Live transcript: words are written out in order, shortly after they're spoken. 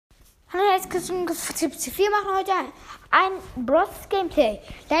Hallo, jetzt wir machen heute ein Bros Gameplay.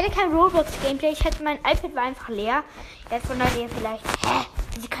 Leider kein Roblox Gameplay. Mein iPad war einfach leer. Jetzt wundert ihr vielleicht,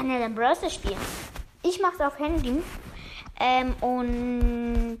 wie kann er denn Bros spielen? Ich mache es auf Handy.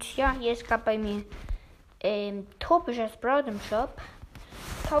 Und ja, hier ist gerade bei mir tropischer Sprout im Shop.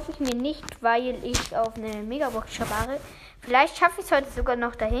 Kaufe ich mir nicht, weil ich auf eine Megabox spare. Vielleicht schaffe ich es heute sogar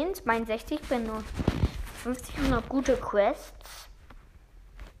noch dahin. 62, bin nur 50 und noch gute Quests.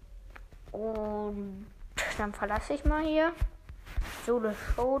 Und dann verlasse ich mal hier. Solo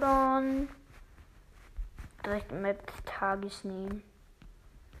Showdown. Direkt Map des Tages nehmen.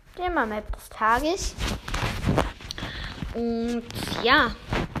 Immer Map des Tages. Und ja,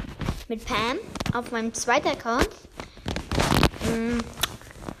 mit Pam auf meinem zweiten Account.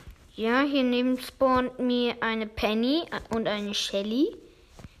 Ja, hier neben spawnt mir eine Penny und eine Shelly.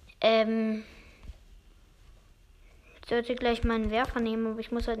 Ich sollte gleich meinen Werfer nehmen, aber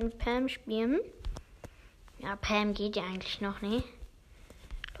ich muss halt mit Pam spielen. Ja, Pam geht ja eigentlich noch nicht.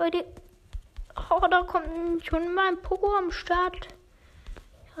 Leute, da kommt schon mal ein Poco am Start.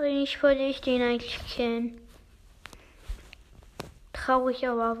 Ich wollte den eigentlich kennen. Traurig,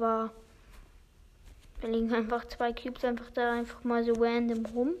 aber wahr. Da liegen einfach 2 Cubes einfach mal so random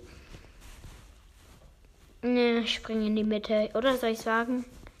rum. Ne, ich springe in die Mitte. Oder soll ich sagen?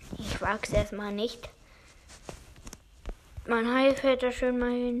 Ich wag's erstmal nicht. Mein Hai fällt da schön mal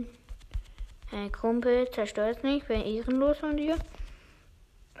hin. Hey, Kumpel, zerstört nicht. Wäre ehrenlos von dir.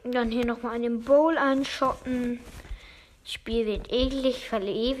 Und dann hier nochmal an den Bowl anschotten. Das Spiel wird eklig,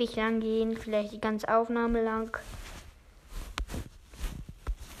 ewig lang gehen. Vielleicht die ganze Aufnahme lang.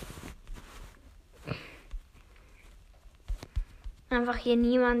 Einfach hier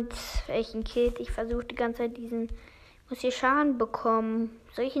niemand, welchen Kill. Ich versuche die ganze Zeit muss hier Schaden bekommen.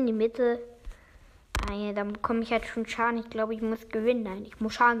 Soll ich in die Mitte? Nein, dann bekomme ich halt schon Schaden. Ich glaube, ich muss gewinnen. Nein, ich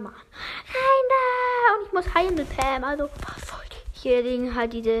muss Schaden machen. Rein da! Und ich muss heilen mit Pam. Also, hier liegen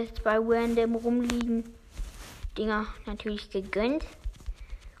halt diese 2 random rumliegen. Dinger natürlich gegönnt.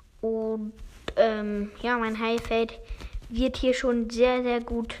 Und, ja, mein Heilfeld wird hier schon sehr, sehr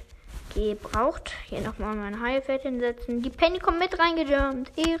gut gebraucht. Hier nochmal mein Heilfeld hinsetzen. Die Penny kommt mit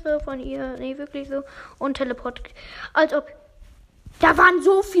reingejumpt. Ehre von ihr. Nee, wirklich so. Und Teleport. Als ob. Da waren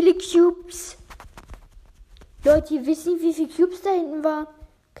so viele Cubes. Leute, ihr wisst nicht, wie viele Cubes da hinten waren.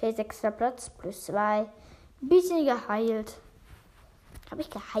 Okay, 6. Platz. Plus 2. Ein bisschen geheilt. Habe ich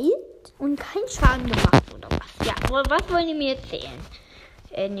geheilt? Und keinen Schaden gemacht, oder was? Ja, aber was wollen die mir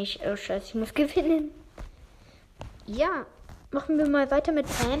erzählen? Nicht. Oh, scheiße, ich muss gewinnen. Ja. Machen wir mal weiter mit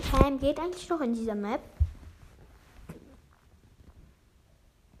Pam. Pam geht eigentlich noch in dieser Map.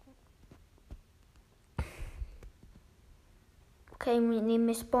 Okay, neben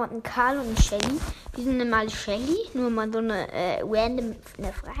mir spawnen Karl und Shelly. Die sind mal Shelly. Nur mal so eine random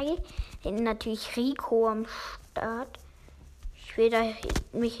Frage. Hinten natürlich Rico am Start. Ich will da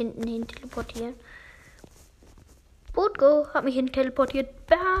mich hinten hin teleportieren. Bootgo hat mich hin teleportiert.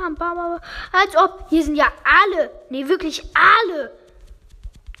 Bam, bam, bam. Als ob. Hier sind ja alle. Nee, wirklich alle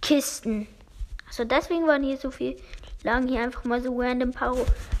Kisten. Also deswegen waren hier so viel. Lagen hier einfach mal so random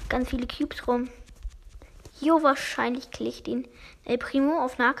ganz viele Cubes rum. Hier wahrscheinlich kriegt ihn El Primo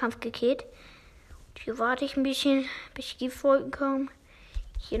auf Nahkampf gekillt. Hier warte ich ein bisschen, bis die Folgen kommen.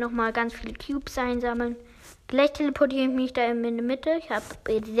 Hier nochmal ganz viele Cubes einsammeln. Gleich teleportiere ich mich da in die Mitte. Ich habe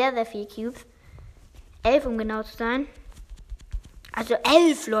sehr, sehr viele Cubes. 11, um genau zu sein. Also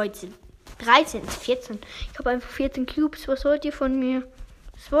 11, Leute. 13, 14. Ich habe einfach 14 Cubes. Was wollt ihr von mir?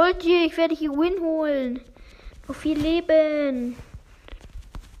 Was wollt ihr? Ich werde hier Win holen. Noch viel Leben.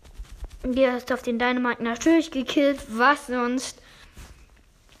 Du hast auf den Dynamite natürlich gekillt. Was sonst?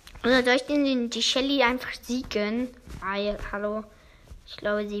 Oder soll ich die Shelly einfach siegen? Ah, ja, hallo. Ich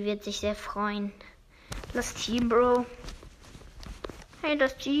glaube, sie wird sich sehr freuen. Das Team, Bro. Hey,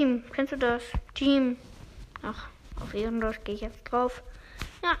 das Team. Kennst du das? Team. Ach, auf Ehrenlos gehe ich jetzt drauf.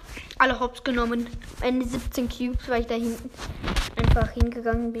 Ja, alle Hops genommen. Ende 17 Cubes, weil ich da hinten einfach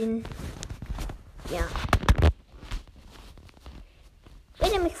hingegangen bin. Ja. Ich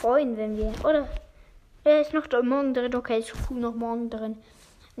würde mich freuen, wenn wir. Oder? Wer ist noch da morgen drin? Okay, ist früh noch morgen drin.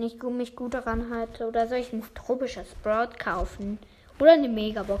 Wenn ich mich gut daran halte. Oder soll ich ein tropisches Sprout kaufen? Oder eine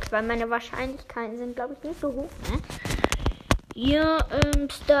Megabox, weil meine Wahrscheinlichkeiten sind, glaube ich, nicht so hoch, ne? Ja,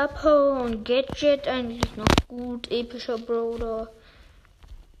 Star Power und Gadget eigentlich noch gut. Epischer Brawler.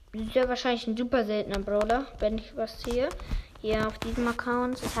 Sehr wahrscheinlich ein super seltener Brawler, wenn ich was sehe. Hier auf diesem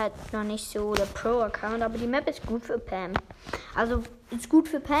Account ist halt noch nicht so der Pro-Account, aber die Map ist gut für Pam. Also, ist gut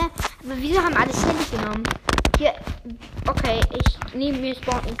für Pam. Aber wieso haben alle Shelly genommen? Hier, okay, neben mir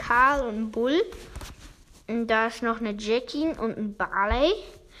spawnt ein Karl und ein Bull. Und da ist noch eine Jackie und ein Barley.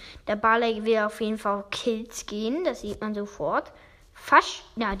 Der Barley will auf jeden Fall auf Kills gehen. Das sieht man sofort. Fast.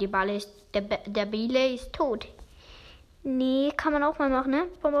 Ja, der Barley ist tot. Nee, kann man auch mal machen, ne?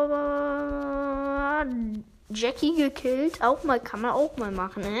 Jackie gekillt. Kann man auch mal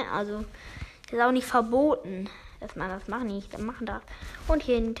machen, ne? Also, ist auch nicht verboten, dass man das machen darf. Und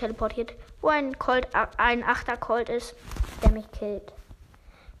hierhin teleportiert, wo ein 8er Colt ist, der mich killt.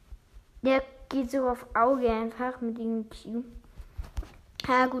 Der geht so auf Auge einfach mit dem Q.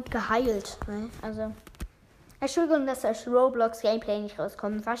 Ja, gut geheilt, ne? Also, Entschuldigung, dass das Roblox-Gameplay nicht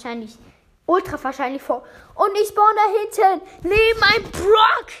rauskommt. Ultra wahrscheinlich vor. Und ich spawn da hinten. Neben einem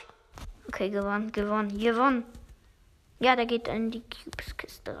Brock. Okay, gewonnen. Ja, da geht in die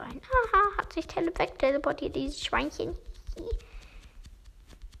Cubes-Kiste rein. Haha, hat sich teleportiert, dieses Schweinchen.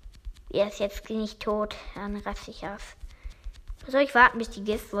 Er ist jetzt nicht tot. Dann raff ich aus. Soll ich warten, bis die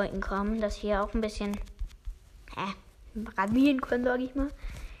Giftwolken kommen, dass wir auch ein bisschen radieren können, sag ich mal.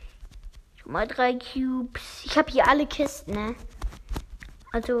 Schon mal 3 Cubes. Ich habe hier alle Kisten, ne?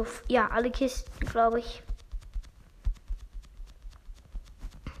 Also, ja, alle Kisten, glaube ich.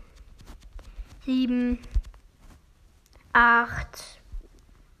 7, 8,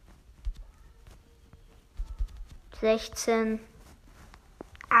 16,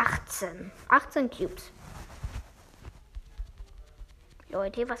 18. 18 Cubes.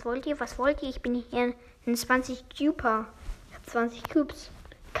 Leute, was wollt ihr? Ich bin hier ein 20 Cuber. Ich habe 20 Cubes.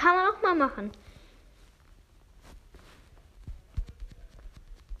 Kann man auch mal machen.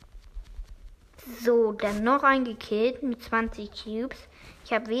 So, dann noch ein gekillt mit 20 Cubes.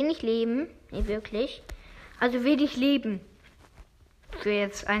 Ich habe wenig Leben. Nee, wirklich. Also wenig Leben. Für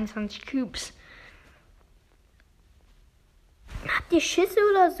jetzt 21 Cubes. Habt ihr Schüsse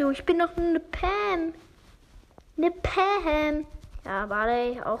oder so? Ich bin doch nur eine Pam. Ja,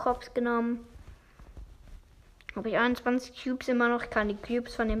 Barley auch hops genommen. Habe ich 21 Cubes immer noch. Ich kann die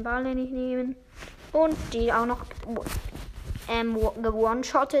Cubes von dem Barley nicht nehmen. Und die auch noch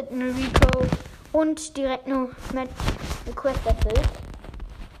gewone-shottet in Rico. Und direkt nur mit einer Quest erfüllt.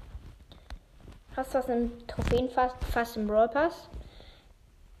 Hast was im Trophäen fast im Brawl Pass.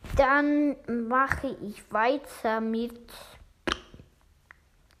 Dann mache ich weiter mit.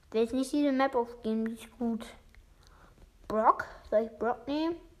 Ich will jetzt nicht diese Map aufgeben, die ist gut. Brock? Soll ich Brock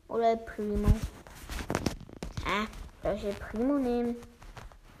nehmen? Oder Primo? Soll ich Primo nehmen?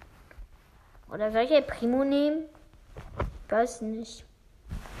 Oder soll ich Primo nehmen? Weiß nicht.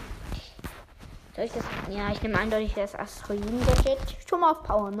 Soll ich das? Ja, ich nehme eindeutig das Asteroiden-Gadget. Schon mal auf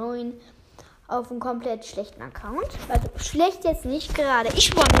Power 9. Auf einem komplett schlechten Account. Also schlecht jetzt nicht gerade. Ich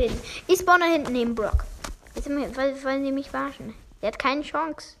spawn da hinten neben Brock. Jetzt wollen sie mich verarschen. Der hat keine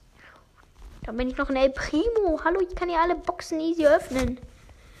Chance. Da bin ich noch ein El Primo. Hallo, ich kann hier alle Boxen easy öffnen.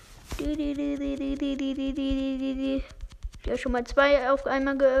 Ich habe schon mal 2 auf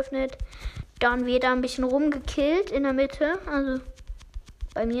einmal geöffnet. Dann wird da ein bisschen rumgekillt in der Mitte. Also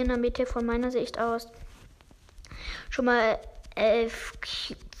bei mir in der Mitte von meiner Sicht aus. Schon mal 11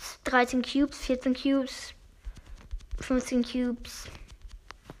 Cubes, 13 Cubes, 14 Cubes, 15 Cubes,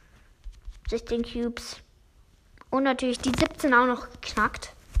 16 Cubes. Und natürlich die 17 auch noch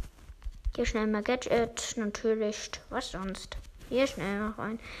geknackt. Hier schnell mal Gadget, natürlich. Was sonst? Hier schnell noch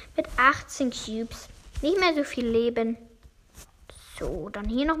rein. Mit 18 Cubes. Nicht mehr so viel Leben. So, dann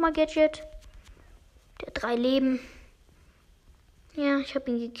hier nochmal Gadget. Der 3 Leben. Ja, ich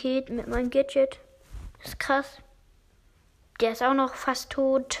habe ihn gekillt mit meinem Gadget. Das ist krass. Der ist auch noch fast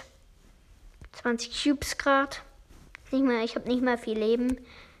tot. 20 Cubes gerade. Ich habe nicht mehr viel Leben.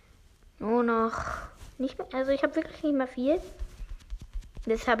 Nur noch. Nicht mehr, also ich habe wirklich nicht mehr viel.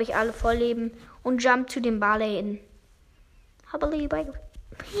 Jetzt habe ich alle Vollleben und jump zu dem Barley hin.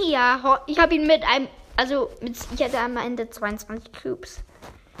 Ja, ich habe ihn mit einem. Ich hatte am Ende 22 Cubes.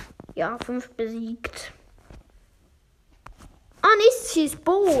 Ja, 5 besiegt. Ah, nächstes hier ist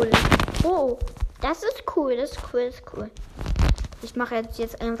Bowl. Oh, das ist cool, Ich mache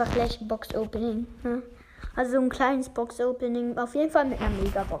jetzt einfach gleich ein Box-Opening. Ne? Also ein kleines Box-Opening. Auf jeden Fall mit einer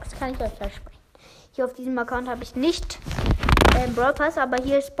Megabox. Kann ich euch versprechen. Hier auf diesem Account habe ich nicht Brawl Pass, aber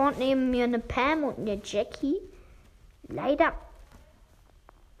hier spawnt neben mir eine Pam und eine Jackie. Leider.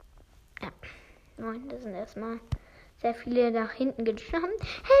 Ja. Nein, das sind erstmal sehr viele nach hinten geschlagen.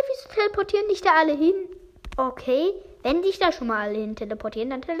 Hey, wieso teleportieren dich da alle hin? Okay, wenn dich da schon mal alle hin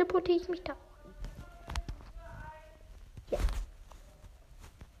teleportieren, dann teleportiere ich mich da. Ja.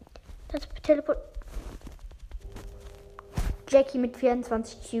 Das Jackie mit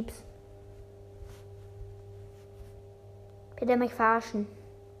 24 Cubes. Bitte mich verarschen.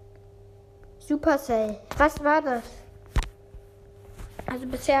 Supercell. Was war das? Also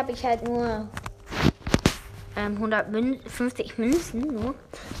bisher habe ich halt nur 150 Münzen nur.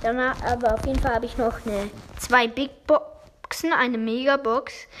 Danach, aber auf jeden Fall habe ich noch 2 Big Boxen, eine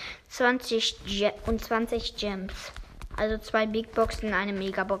Megabox, 20 Gems. Also 2 Big Boxen, eine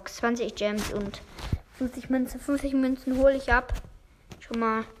Megabox, 20 Gems und 50 Münzen. 50 Münzen hole ich ab. Schon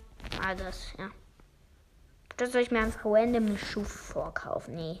mal das, ja. Das soll ich mir einfach random Schuh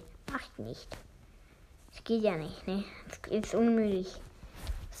vorkaufen. Nee, mach ich nicht. Das geht ja nicht, ne? Das ist unmöglich.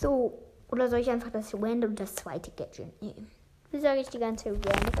 So, oder soll ich einfach das random das zweite Gadget nehmen? Wie sage ich die ganze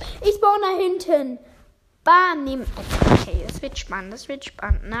random? Ich baue nach hinten. Bam, nehmen. Okay, das wird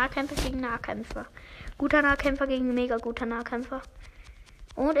spannend, Nahkämpfer gegen Nahkämpfer. Guter Nahkämpfer gegen mega guter Nahkämpfer.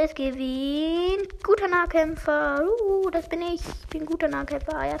 Und es gewinnt guter Nahkämpfer. Das bin ich. Ich bin guter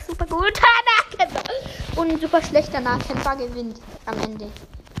Nahkämpfer. Ja, super guter Nahkämpfer. Und ein super schlechter Nahkämpfer gewinnt am Ende.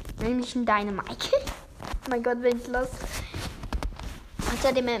 Nämlich ein Dynamite. Oh mein Gott, bin ich los.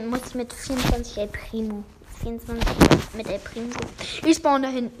 Außerdem muss ich mit 24 El Primo. 24 mit El Primo. Ich spawn da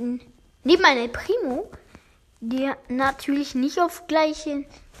hinten. Neben einem El Primo. Der natürlich nicht auf gleichen.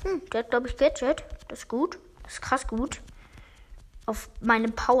 Der hat, glaube ich, Gadget. Das ist gut. Das ist krass gut. Auf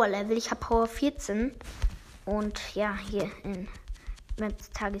meinem Power-Level. Ich habe Power 14. Und ja, hier in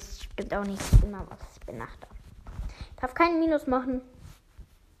Tages stimmt auch nicht genau, was ich benachtet habe. Ich darf keinen Minus machen.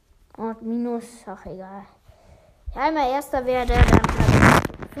 Und Minus, ach egal. Ja, immer Erster werde, dann hat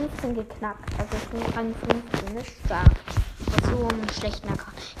 15 geknackt. Also schon Rang 15, ist stark. So einen schlechten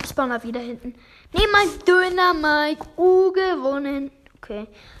Account. Ich spawn da wieder hinten. Nehmen mein Dynamite. Gewonnen. Okay.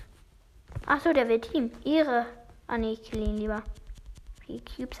 Achso, der will Team. Ihre. Ah ne, ich kill ihn lieber. Die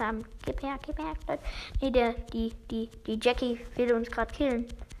Cubes haben. Gib her, Leute. Ne, die Jackie will uns gerade killen.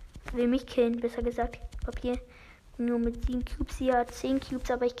 Will mich killen, besser gesagt. Papier. Nur mit 7 Cubes. Sie hat 10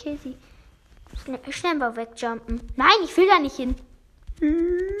 Cubes, aber ich kill sie. Schnell mal wegjumpen. Nein, ich will da nicht hin.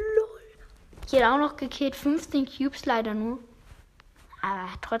 Lol. Ich hätte auch noch gekillt. 15 Cubes leider nur. Aber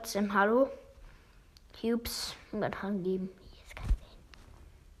trotzdem, hallo. Cubes. Und dann angeben. Hier ist kein Sinn.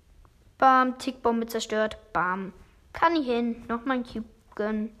 Bam, Tickbombe zerstört. Bam. Kann ich hin. Nochmal ein Cube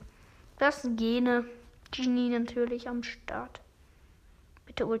gönnen. Das sind Gene. Genie natürlich am Start.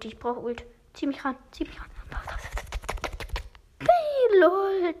 Bitte Ult, ich brauche Ult. Zieh mich ran. Hey,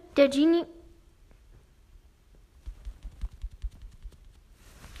 lol. Der Genie.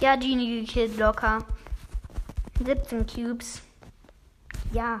 Ja, Genie gekillt locker. 17 Cubes.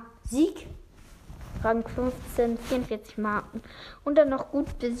 Ja, Sieg. Rang 15, 44 Marken. Und dann noch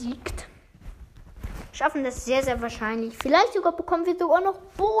gut besiegt. Schaffen das sehr, sehr wahrscheinlich. Vielleicht sogar bekommen wir sogar noch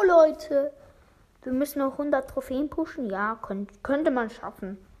Bo, Leute. Wir müssen noch 100 Trophäen pushen. Ja, könnte man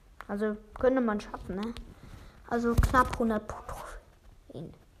schaffen. Also, könnte man schaffen, ne? Also, knapp 100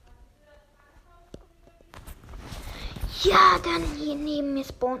 Trophäen. Ja, dann hier neben mir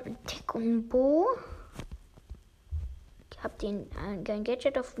spawnt ein Tick und ein Bo. Ich habe ein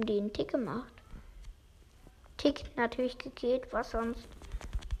Gadget auf den Tick gemacht. Tick natürlich gekillt. Was sonst?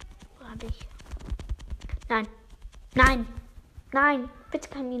 Warte ich. Nein. Bitte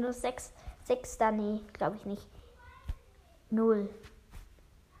kein Minus 6. 6 da, nee, glaube ich nicht. 0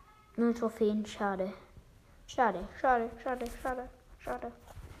 Trophäen, schade.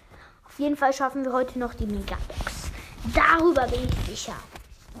 Auf jeden Fall schaffen wir heute noch die Megabox. Darüber bin ich sicher.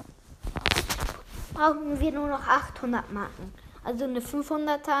 Brauchen wir nur noch 800 Marken. Also eine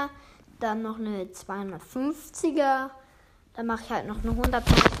 500er, dann noch eine 250er. Dann mache ich halt noch eine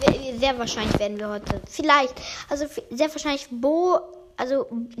 100er. Sehr wahrscheinlich werden wir heute, vielleicht, also sehr wahrscheinlich Bo, also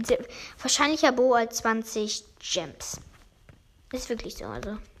wahrscheinlicher Bo als 20 Gems. Ist wirklich so,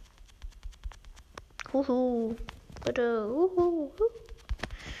 also. Bitte,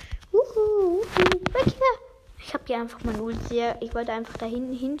 weg hier. Ich habe hier einfach mal null sehr. Ich wollte einfach da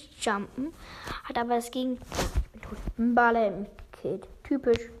hinten hinjumpen. Hat aber das ging. Ein Baller im Kit.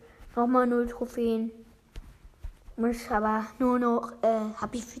 Typisch. Nochmal 0 Trophäen. Muss aber nur noch.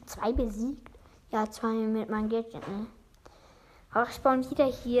 Habe ich für 2 besiegt? Ja, 2 mit meinem Gadget, ne? Ach, ich spawn wieder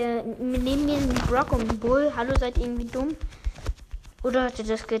hier. Neben mir einen Brock und einen Bull. Hallo, seid ihr irgendwie dumm? Oder hat ihr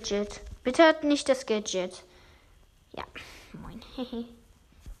das Gadget? Bitte hat nicht das Gadget. Ja. Moin.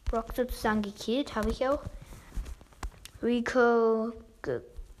 Brock sozusagen gekillt. Habe ich auch. Rico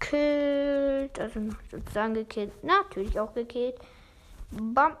gekillt. Also sozusagen gekillt. Natürlich auch gekillt.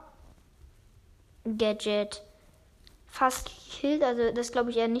 Bam. Gadget. Fast gekillt. Also das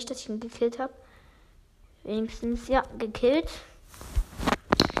glaube ich eher nicht, dass ich ihn gekillt habe. Wenigstens, ja, gekillt.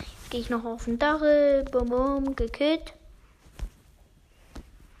 Jetzt gehe ich noch auf den Dachel. Bum, gekillt.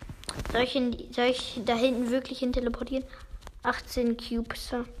 Soll ich da hinten wirklich hin teleportieren? 18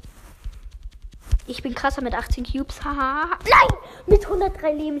 Cubes. Ich bin krasser mit 18 Cubes. Haha. Nein! Mit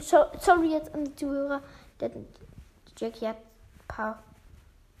 103 Leben. Sorry jetzt an die Zuhörer. Die Jackie hat paar.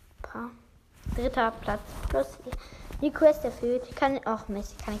 Dritter Platz. Plus die Quest erfüllt.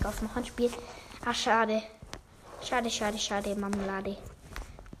 Mist, kann ich auf dem Hand spielen. Ach, schade. Schade, Marmelade.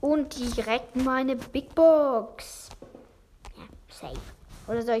 Und direkt meine Big Box. Ja, safe.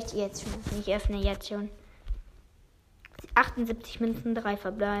 Oder soll ich die jetzt schon öffnen? Ich öffne jetzt schon. 78 Münzen, 3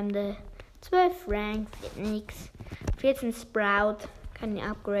 verbleibende. 12 Rank, wird nix. 14 Sprout, kann ich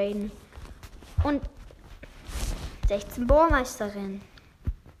upgraden. Und 16 Bohrmeisterin.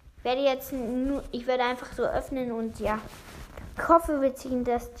 Ich werde einfach so öffnen und ja. Ich hoffe, wir ziehen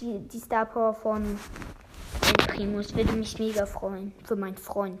das, die Star Power von El Primus. Würde mich mega freuen. Für meinen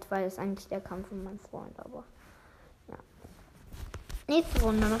Freund, weil es eigentlich der Kampf von meinem Freund, aber ja. Nächste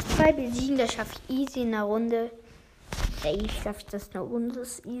Runde, noch 2 besiegen, das schaffe ich easy in der Runde. Safe schaffe ich das in der Runde,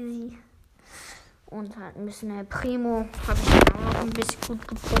 ist easy. Und halt ein bisschen El Primo, habe ich dann auch noch ein bisschen gut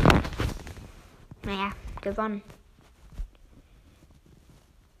gepumpt. Naja, gewonnen.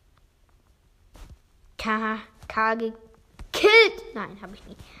 K gekillt. Nein, habe ich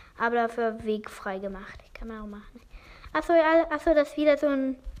nicht. Aber dafür Weg frei gemacht. Kann man auch machen. Achso, das ist wieder so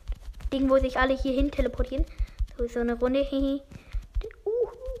ein Ding, wo sich alle hier hin teleportieren. So eine Runde.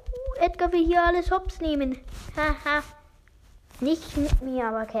 Edgar will hier alles hops nehmen. Haha. Nicht mit mir,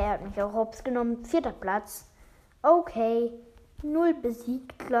 aber okay, er hat mich auch hops genommen. 4. Platz. Okay. 0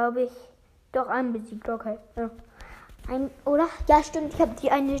 besiegt, glaube ich. Doch, 1 besiegt, okay. Ja. Oder? Ja, stimmt. Ich habe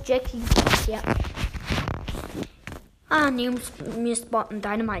die eine Jackie besiegt, ja. Mir spotten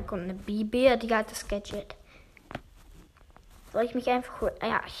Dynamite und eine BB, die hat das Gadget. Soll ich mich einfach...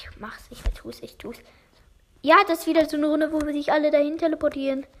 Ja, ich mach's, ich tu's. Ja, das ist wieder so eine Runde, wo wir sich alle dahin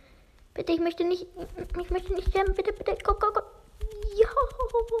teleportieren. Bitte, ich möchte nicht sterben, bitte, komm. Ja.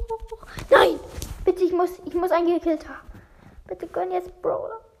 Nein, bitte, ich muss einen gekillt haben. Bitte gönn jetzt,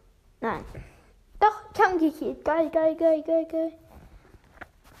 Brawler. Nein. Doch, ich habe ihn gekillt. Geil.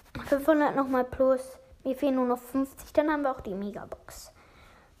 500 nochmal plus. Mir fehlen nur noch 50, dann haben wir auch die Megabox.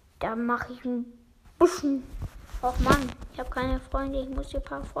 Da mache ich ein bisschen. Och Mann, ich habe keine Freunde, ich muss hier ein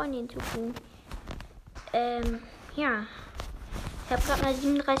paar Freunde hinzufügen. Ja. Ich habe gerade mal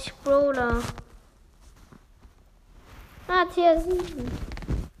 37 Brawler. TR7.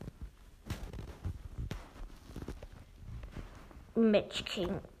 Match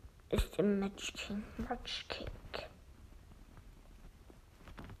King ist im Match King.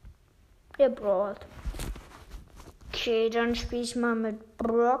 Der brawlt. Okay, dann spiele ich mal mit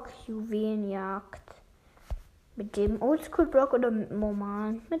Brock Juwelenjagd. Mit dem Oldschool Brock oder mit dem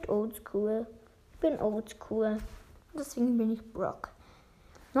normalen? Mit Oldschool. Ich bin Oldschool. Deswegen bin ich Brock.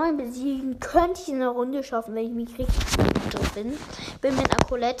 9 besiegen könnte ich in einer Runde schaffen, wenn ich mich richtig gut bin. Bin mit einer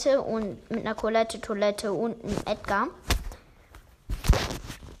Colette und mit einer Toilette und einem Edgar.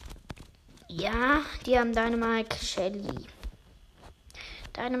 Ja, die haben Dynamite, Shelly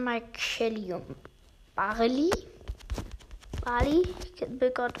und Barley. Ich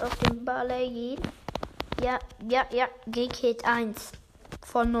will gerade auf den Barley gehen. Ja, gekillt 1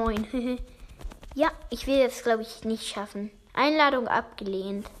 von 9. Ja, ich will das glaube ich nicht schaffen. Einladung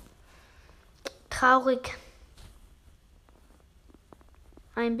abgelehnt. Traurig.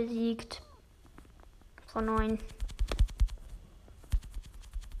 Ein besiegt von 9.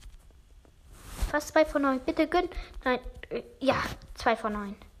 Fast 2 von 9. Bitte gönn. Nein. Ja, 2 von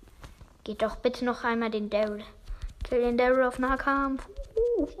 9. Geht doch bitte noch einmal den Daryl. Kill den Daryl auf Nahkampf.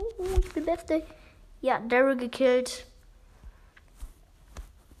 Ich bin Beste. Ja, Daryl gekillt.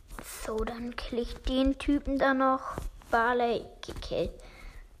 So, dann kill ich den Typen da noch. Barley gekillt.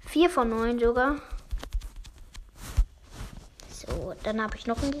 4 von 9 sogar. So, dann habe ich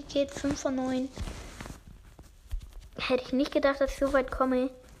noch einen gekillt. 5 von 9. Hätte ich nicht gedacht, dass ich so weit komme.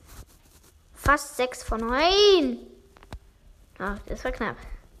 Fast 6 von 9. Ach, das war knapp.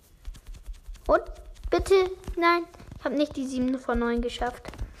 Und bitte, nein, ich habe nicht die 7 von 9 geschafft.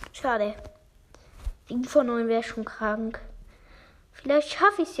 Schade. 7 von 9 wäre schon krank. Vielleicht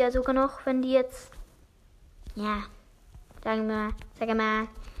schaffe ich es ja sogar noch, wenn die jetzt... Ja, sag mal,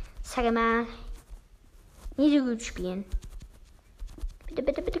 nie so gut spielen.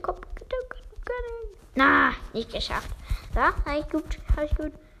 Bitte, komm. Na, nicht geschafft. Ja, habe ich gut.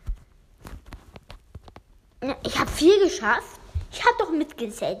 Ja, ich habe viel geschafft. Ich habe doch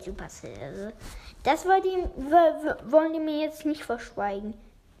mitgezählt, Supercell. Also, das wollen die mir jetzt nicht verschweigen.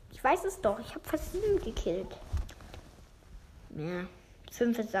 Ich weiß es doch. Ich habe fast 7 gekillt. Ja,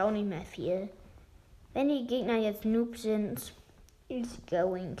 5 ist auch nicht mehr viel. Wenn die Gegner jetzt Noobs sind, easy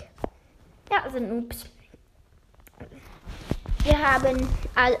going. Ja, sind Noobs. Wir haben,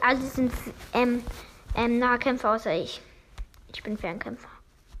 alle sind Nahkämpfer außer ich. Ich bin Fernkämpfer.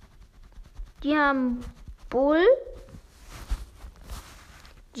 Die haben Bull,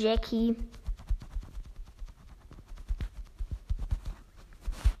 Jackie.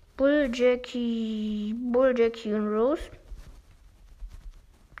 Bull, Jackie und Rose.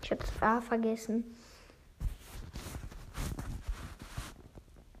 Ich habe das A vergessen.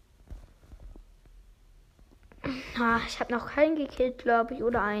 Ich habe noch keinen gekillt, glaube ich,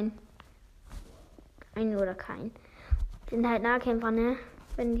 oder einen. Einen oder keinen. Sind halt Nahkämpfer, ne?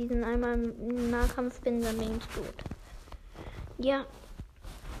 Wenn ich diesen einmal im Nahkampf bin, dann bin ich tot. Ja.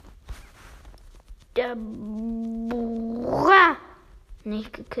 Der Bura.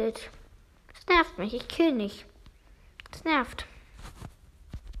 Nicht gekillt. Das nervt mich. Ich kill nicht. Das nervt.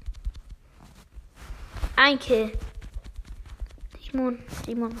 Ein Kill. Simon.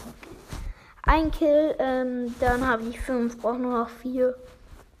 Ein Kill. Dann habe ich 5. Brauche nur noch 4.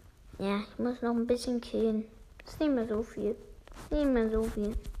 Ja, ich muss noch ein bisschen killen. Das ist nicht mehr so viel.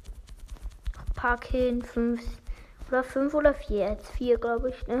 Ein paar Killen. 5 oder 4. Jetzt 4, glaube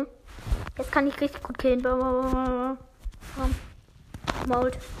ich, ne? Jetzt kann ich richtig gut killen.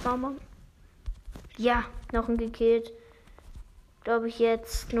 Mault. Ja, noch ein gekillt. Glaube ich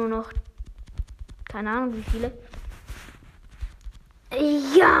jetzt nur noch. Keine Ahnung wie viele.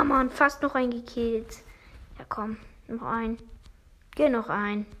 Ja, Mann, fast noch ein gekillt. Ja, komm, noch ein. Geh noch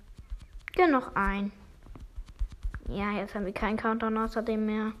ein. Ja, jetzt haben wir keinen Countdown außerdem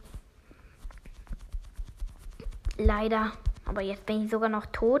mehr. Leider. Aber jetzt bin ich sogar noch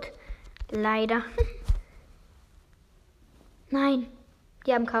tot. Leider. Nein.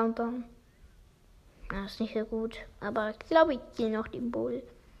 Die haben Countdown. Das ist nicht so gut. Aber ich glaube, ich ziehe noch den Bull.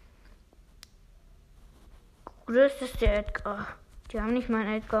 Das ist der Edgar. Die haben nicht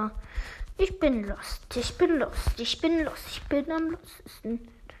meinen Edgar. Ich bin lost. Ich bin am lostesten.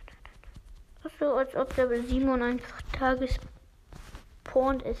 So, als ob der Simon einfach da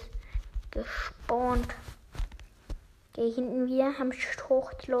gespawnt ist. Okay, hinten wir haben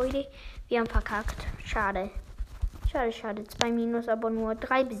Strucht, Leute. Wir haben verkackt. Schade. 2 minus, aber nur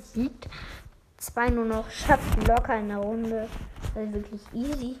 3 besiegt. 2 nur noch. Schafft locker in der Runde. Das ist wirklich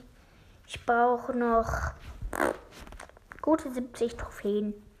easy. Ich brauche noch gute 70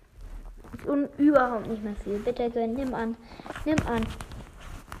 Trophäen. Und überhaupt nicht mehr viel. Bitte gönn, nimm an.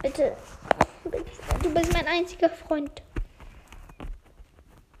 Bitte. Du bist mein einziger Freund.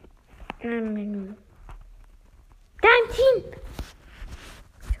 Dein Team.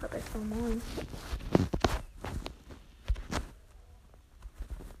 Ich hab jetzt noch moin.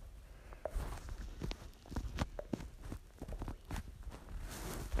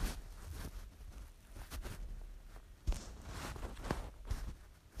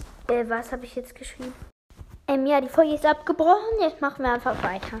 Was habe ich jetzt geschrieben? Ja, die Folge ist abgebrochen. Jetzt machen wir einfach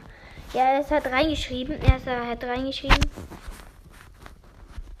weiter. Ja, er hat reingeschrieben.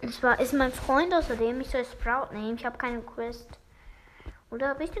 Ist mein Freund außerdem. Ich soll Sprout nehmen. Ich habe keine Quest. Oder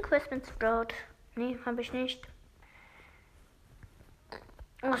habe ich eine Quest mit Sprout? Nee, habe ich nicht.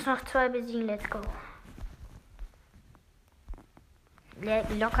 Muss noch 2 besiegen. Let's go.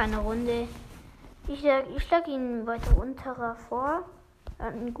 Locker eine Runde. Ich schlag ihn weiter unterer vor. Er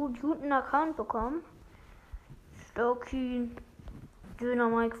hat einen gut guten Account bekommen. Stocky.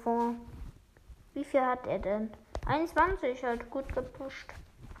 Dynamite vor. Wie viel hat er denn? 21, halt gut gepusht.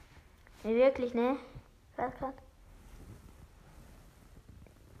 Nee, wirklich, ne? Was grad?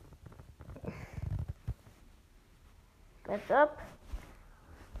 What's up?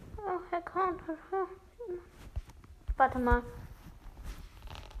 Oh, Account. Warte mal.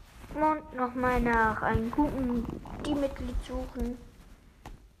 Und nochmal nach einem guten Teammitglied suchen.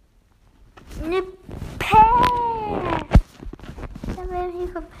 Ne Pam! Da werden hier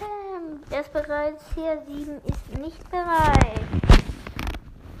gepammt. Er ist bereits hier. 7 ist nicht bereit.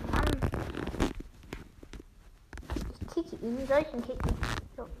 Mann. Ich kicke ihn. Soll ich ihn kicken?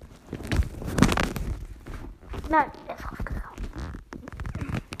 So. Nein, er ist rausgekommen.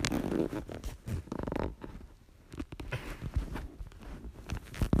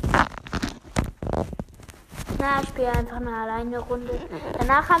 Na, ich spiele einfach eine alleine Runde.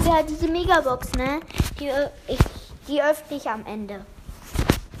 Danach haben wir halt diese Megabox, ne? Die öffne ich am Ende.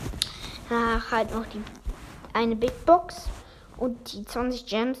 Danach halt noch die eine Big Box und die 20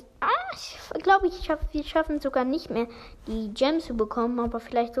 Gems. Ich glaube, wir schaffen sogar nicht mehr die Gems zu bekommen, aber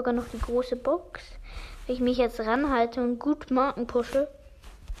vielleicht sogar noch die große Box. Wenn ich mich jetzt ranhalte und gut Marken pushe.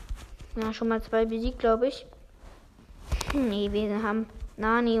 Ja, schon mal 2 besiegt, glaube ich. Nee, wir haben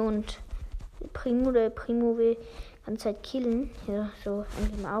Nani und Primo. Der Primo will die ganze Zeit killen. Ja, so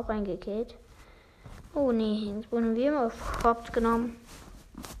haben wir auch reingekillt. Oh nee, jetzt wurden wir immer auf Haupt genommen.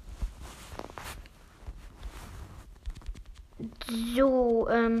 So,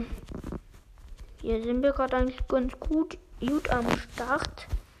 Hier sind wir gerade eigentlich ganz gut am Start.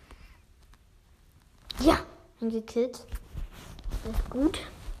 Ja, gekillt. Das ist gut.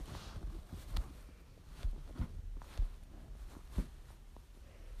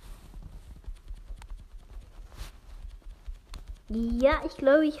 Ja, ich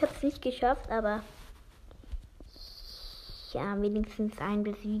glaube, ich habe es nicht geschafft, aber ja, wenigstens einen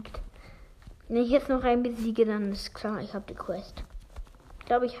besiegt. Wenn ich jetzt noch einen besiege, dann ist klar, ich habe die Quest. Ich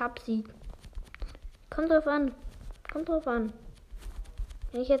glaube, ich habe sie. Kommt drauf an.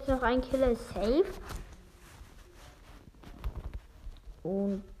 Wenn ich jetzt noch einen kille, ist safe.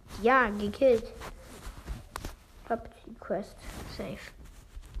 Und ja, gekillt. Hab die Quest. Safe.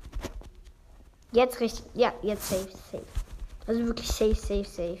 Jetzt richtig. Ja, jetzt safe. Also wirklich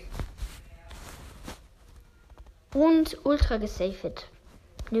safe. Und ultra gesaved.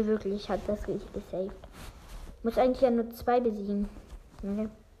 Ne, wirklich, hat das richtig gesaved. Muss eigentlich ja nur 2 besiegen. Okay.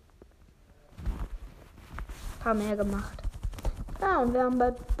 Paar mehr gemacht. Ah, und wir haben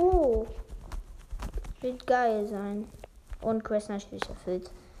bald Bo. Wird geil sein. Und Quest natürlich erfüllt.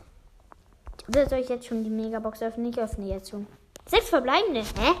 Oder soll ich jetzt schon die Megabox öffnen? Ich öffne jetzt schon. 6 verbleibende.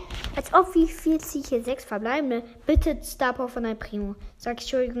 Hä? Als ob, wie viel ziehe ich hier? 6 verbleibende. Bitte Star Power von ein Primo. Sag ich,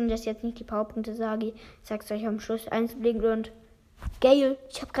 Entschuldigung, dass ich jetzt nicht die Powerpunkte sage. Ich sag's euch am Schluss. 1 blinkt und Gale.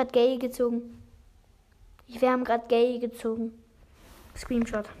 Ich habe gerade Gale gezogen. Wir haben gerade Gale gezogen.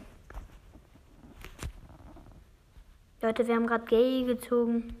 Screenshot. Leute, wir haben gerade Gale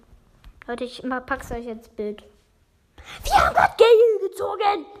gezogen. Leute, ich pack's euch jetzt Bild. Wir haben gerade Gale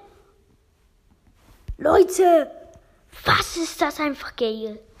gezogen! Leute! Was ist das einfach,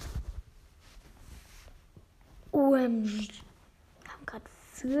 Gale? OMG. Wir haben gerade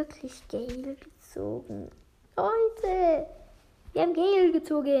wirklich Gale gezogen. Leute! Wir haben Gale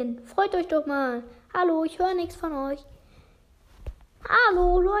gezogen. Freut euch doch mal. Hallo, ich höre nichts von euch.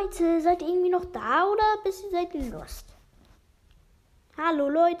 Hallo, Leute. Seid ihr irgendwie noch da oder seid ihr lost? Hallo,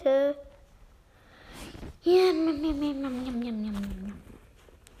 Leute. Ja,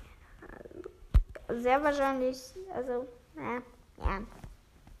 sehr wahrscheinlich, also, ja.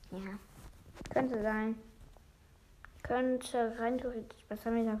 Könnte sein. Könnte rein theoretisch. Was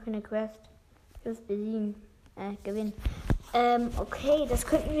haben wir da für eine Quest? Fürs Besiegen. Gewinnen. Okay, das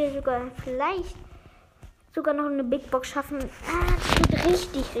könnten wir vielleicht sogar noch eine Big Box schaffen.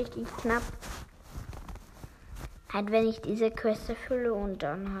 Das wird richtig knapp. Halt, wenn ich diese Quest erfülle und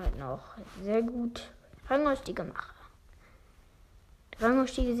dann halt noch sehr gut Rangaufstiege mache. Die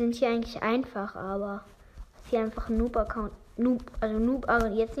Rangaufstiege sind hier eigentlich einfach, aber hier einfach ein Noob-Account. Also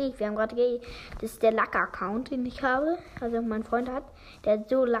jetzt nicht. Wir haben gerade Gay. Das ist der Luck-Account, den ich habe. Also mein Freund hat. Der hat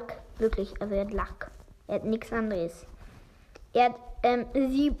so Luck. Wirklich. Also er hat Luck. Er hat nichts anderes. Er hat,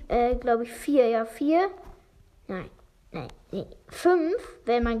 glaube ich, 4. Ja, 4. Nein. 5,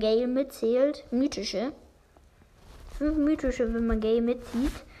 wenn man Gale mitzählt. Mythische. 5 mythische, wenn man Gale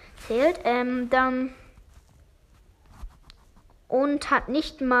mitzieht. Zählt. Dann. Und hat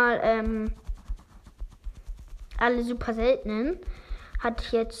nicht mal, alle super seltenen. Hatte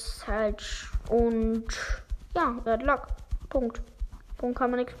ich jetzt halt. Und ja, er hat Luck. Punkt.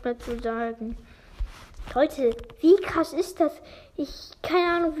 Kann man nichts mehr zu sagen. Leute, wie krass ist das?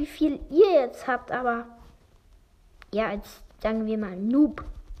 Keine Ahnung, wie viel ihr jetzt habt, aber ja, als sagen wir mal Noob.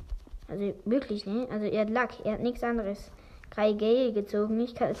 Also wirklich, ne? Also er hat Luck, er hat nichts anderes. 3 Gale gezogen.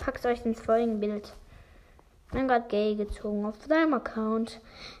 Ich pack's euch ins Folgenbild. Dann gerade Gale gezogen auf seinem Account.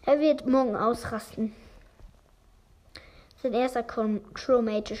 Er wird morgen ausrasten. Sein erster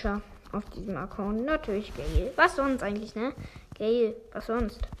chromatischer auf diesem Account. Natürlich Gale. Was sonst eigentlich, ne? Gale, was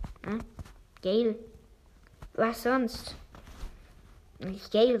sonst? Ne? Gale. Was sonst?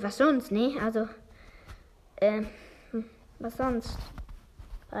 Nicht Gale, was sonst, ne? Also, was sonst?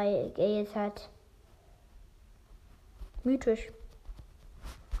 Weil Gale ist halt mythisch.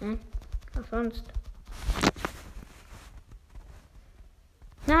 Ne? Was sonst?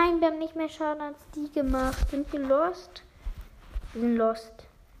 Nein, wir haben nicht mehr Schaden als die gemacht. Sind wir lost? Wir sind lost.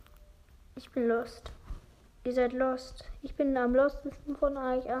 Ich bin lost. Ihr seid lost. Ich bin am lostesten von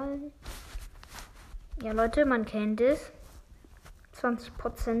euch allen. Ja, Leute, man kennt es.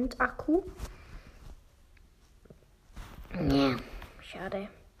 20% Akku. Ja, schade.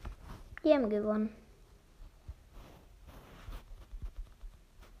 Die haben gewonnen.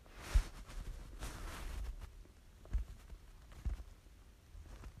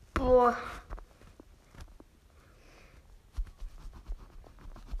 Boah.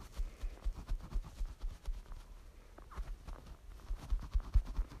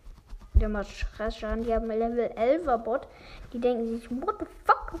 Der macht Schaden. Die haben Level 11er Bot. Die denken sich, what the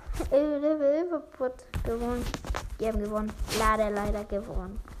fuck? Level 11er Bot gewonnen. Die haben gewonnen. Leider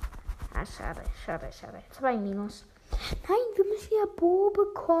gewonnen. Ah, schade. 2 minus. Nein, wir müssen ja Bo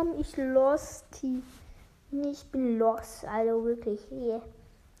bekommen. Ich bin lost, also wirklich. Yeah.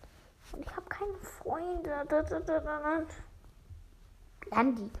 Und ich habe keine Freunde.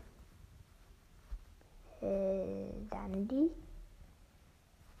 Landi.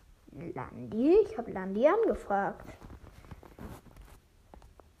 Landi? Ich habe Landi angefragt.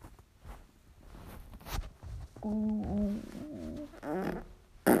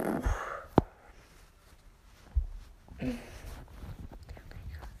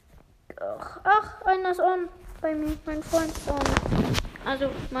 Ach, einer ist on. Bei mir, mein Freund ist on. Also,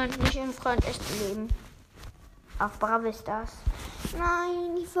 nicht im Freund, echtes Leben. Ach, brav ist das.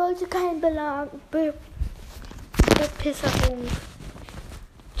 Nein, ich wollte kein Bepisserung.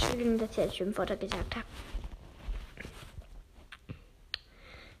 Entschuldigung, dass ich jetzt Schimpfwörter gesagt habe.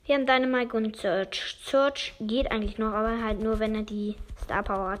 Wir haben Dynamite und Search. Search geht eigentlich noch, aber halt nur, wenn er die Star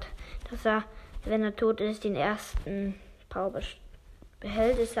Power hat. Dass er, wenn er tot ist, den ersten Power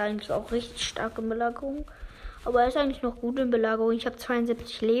behält. Ist eigentlich auch richtig stark in Belagerung. Aber er ist eigentlich noch gut in Belagerung. Ich habe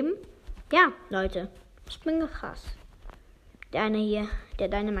 72 Leben. Ja, Leute. Ich bin krass. Der eine hier, der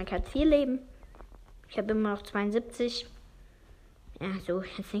Dynamite hat 4 Leben. Ich habe immer noch 72. Ja, so,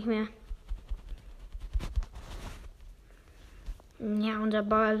 jetzt nicht mehr. Ja, unser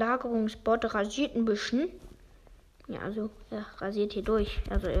Belagerungsbot rasiert ein bisschen. Ja, also, er rasiert hier durch.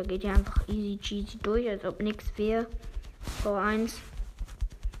 Also, er geht hier einfach easy cheesy durch, als ob nichts wäre. V1.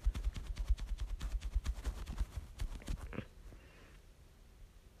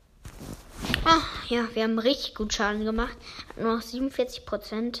 Ach, ja, wir haben richtig gut Schaden gemacht. Nur noch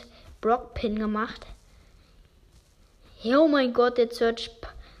 47% Brock-Pin gemacht. Ja, oh mein Gott, der Search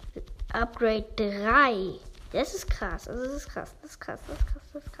Upgrade 3. Das ist krass. Das ist krass.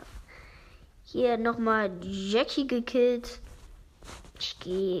 Hier nochmal Jackie gekillt.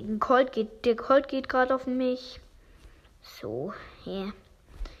 Der Colt geht gerade auf mich. So, ja.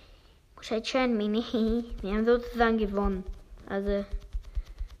 Wir haben sozusagen gewonnen. Also,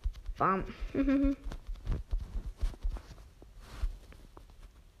 warm.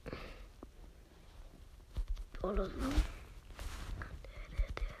 Oder so.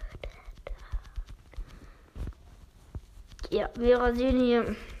 Ja, wir rasieren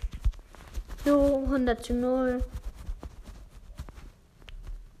hier so 100:0.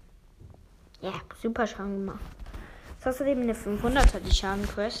 Ja, super Schaden gemacht. Das hast du eben eine 500er, die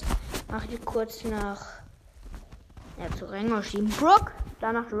Schadenquest. Mach ich kurz nach zu Rengo schieben. Brock,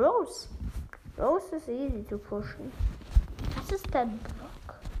 danach Rose. Rose ist easy zu pushen. Was ist denn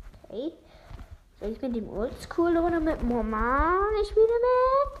Brock? Okay. Soll ich mit dem Oldschool oder mit dem Normal? Ich wieder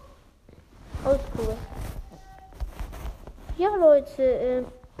mit Oldschool. Ja, Leute,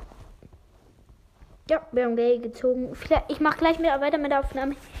 ja, wir haben Geld gezogen. Ich mache gleich weiter mit der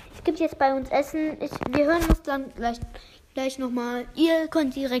Aufnahme. Es gibt jetzt bei uns Essen. Wir hören uns dann gleich nochmal. Ihr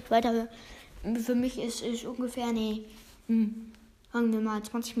könnt direkt weiterhören. Für mich ist es ungefähr sagen wir mal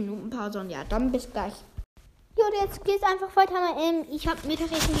 20 Minuten Pause. Und ja, dann bis gleich. Jo, jetzt geht's einfach weiter. Ich habe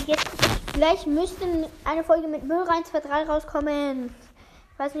Mittagessen gegessen. Gleich müsste eine Folge mit Müll rein 2, 3 rauskommen.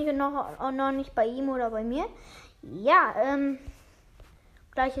 Ich weiß nicht, noch nicht bei ihm oder bei mir. Ja,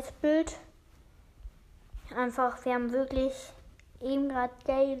 gleiches Bild. Einfach, wir haben wirklich eben gerade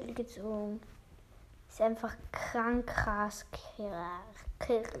Geld gezogen. Ist einfach krank, krass,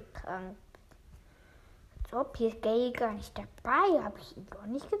 krank. Als ob hier Geld gar nicht dabei. Habe ich ihn doch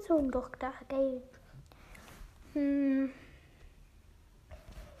nicht gezogen, doch da Geld.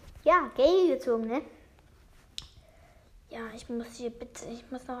 Ja, Geld gezogen, ne? Ja, ich muss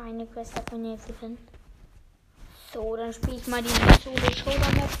noch eine Quest davon jetzt finden. So, dann spiele ich mal die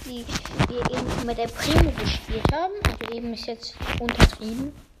Solo-Showdown-Map, die wir eben mit der Primo gespielt haben. Also eben ist jetzt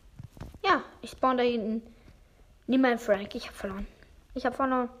untertrieben. Ja, ich spawn da hinten. Nimm meinen Frank, ich habe verloren.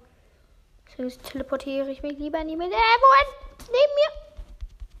 Deswegen teleportiere ich mich lieber nie mit. Wohin? Neben mir.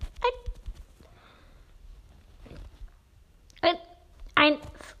 Ein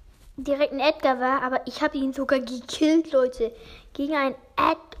direkten Edgar war, aber ich habe ihn sogar gekillt, Leute. Gegen ein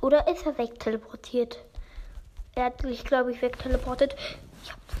oder ist er wegteleportiert? Er hat mich, glaube ich, wegteleportet.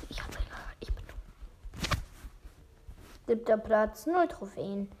 Ich bin 7. Platz, 0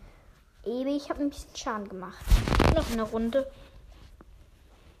 Trophäen. Ich habe ein bisschen Schaden gemacht. Noch eine Runde.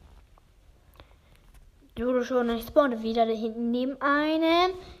 Du schon, ich spawne wieder da hinten neben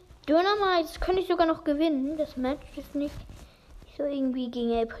einem Dynamite. Das könnte ich sogar noch gewinnen. Das Match ist nicht so irgendwie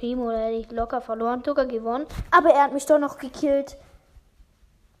gegen El Primo. Da hätte ich locker verloren, sogar gewonnen. Aber er hat mich doch noch gekillt.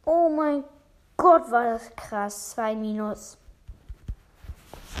 Oh mein Gott, war das krass. 2 minus.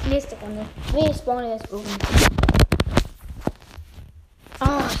 Nächste Runde. Ich spawne jetzt oben.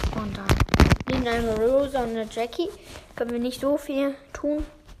 Ich Und dann nehmen eine Rosa und eine Jackie. Können wir nicht so viel tun.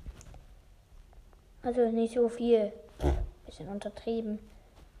 Also nicht so viel. Bisschen untertrieben.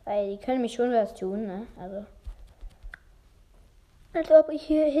 Weil die können mich schon was tun, ne? Also. Als ob ich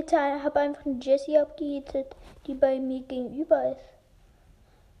hier habe einfach eine Jessie abgehittet, die bei mir gegenüber ist.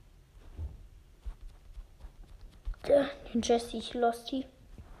 Die Jessie, ich lost die.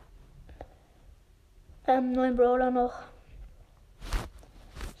 Neuen Brawler noch.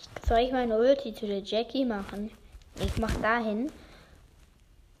 Soll ich meine Ulti zu der Jackie machen? Ich mach dahin,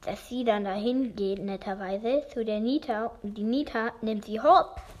 dass sie dann dahin geht, netterweise, zu der Nita. Und die Nita nimmt sie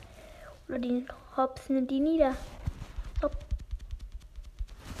Hops. Oder die Hops nimmt die Nita. Hopp.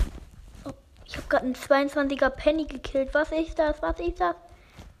 Hopp. Ich habe gerade einen 22er Penny gekillt. Was ist das? Was ist das?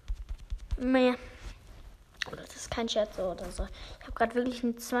 Mehr. Oh, das ist kein Scherz oder so. Ich habe gerade wirklich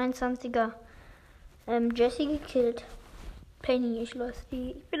einen 22er Jessie gekillt. Penny, ich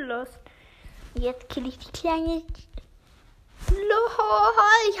bin lost. Jetzt kill ich die kleine.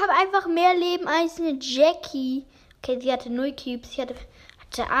 Lol, ich habe einfach mehr Leben als eine Jackie. Okay, sie hatte 0 Cubes, ich hatte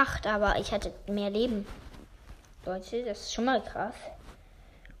 8, aber ich hatte mehr Leben. Leute, das ist schon mal krass.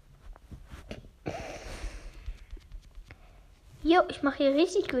 Jo, ich mache hier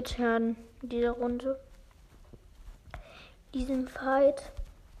richtig gut Schaden in dieser Runde. Diesen Fight.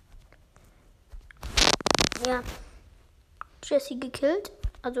 Ja. Jessie gekillt.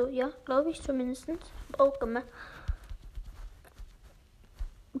 Also ja, glaube ich zumindest. Auch gemacht.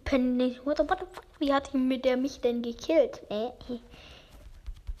 Penny, what the fuck? Wie hat mich denn gekillt?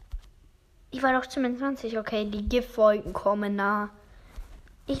 Ich war doch 25. Okay, die Giftwolken kommen nah.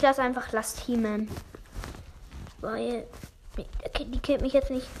 Ich lasse einfach Last Teamen. Weil. Okay, die killt mich jetzt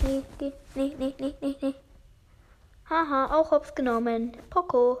nicht. Nee. Haha, auch hops genommen.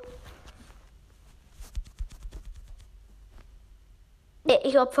 Poco.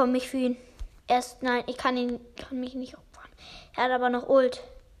 Ich opfer mich für ihn. Nein, ich kann mich nicht opfern. Er hat aber noch Ult.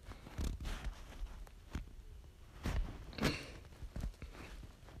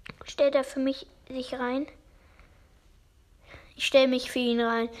 Stellt er für mich sich rein? Ich stelle mich für ihn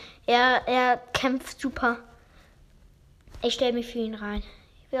rein. Er kämpft super. Ich stelle mich für ihn rein.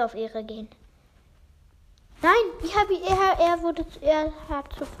 Ich will auf Ehre gehen. Nein, er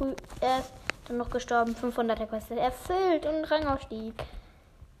hat zu früh. Er ist dann noch gestorben. 500er Quest erfüllt und Rangaufstieg.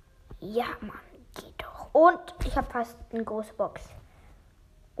 Ja, Mann, geht doch. Und ich habe fast eine große Box.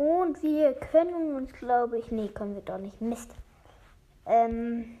 Und wir können uns, glaube ich, nee, können wir doch nicht. Mist.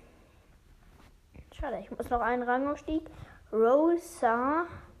 Schade, ich muss noch einen Rangaufstieg. Rosa.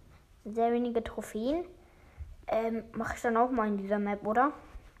 Sehr wenige Trophäen. Mache ich dann auch mal in dieser Map, oder?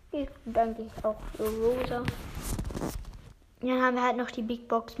 Ich danke ich auch für Rosa. Dann haben wir halt noch die Big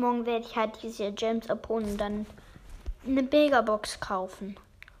Box. Morgen werde ich halt diese Gems abholen und dann eine Megabox kaufen.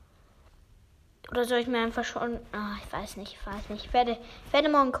 Oder soll ich mir einfach schon... ich weiß nicht. Ich werde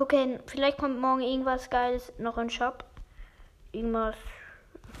morgen gucken. Vielleicht kommt morgen irgendwas Geiles noch in den Shop. Irgendwas,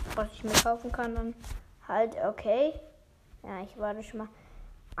 was ich mir kaufen kann. Dann halt okay. Ja, ich warte schon mal.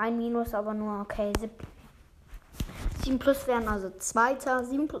 Ein Minus, aber nur okay. 7 plus wären also Zweiter.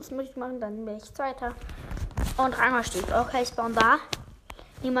 7 plus muss ich machen, dann bin ich Zweiter. Und Rangaufstieg. Okay, spawn da.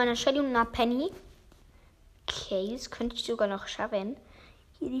 Nehme eine Shelly und eine Penny. Okay, das könnte ich sogar noch schaffen.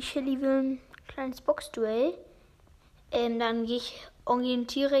 Hier die Shelly will ein kleines Boxduell. Dann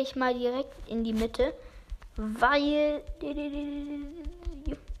orientiere ich mal direkt in die Mitte. Weil...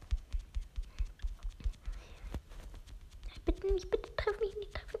 Bitte treff mich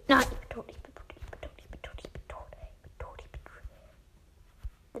nicht. Nein, ich bin tot.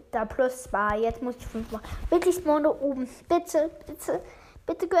 Da plus 2. Jetzt muss ich 5 machen. Bitte, ich spawn da oben. Bitte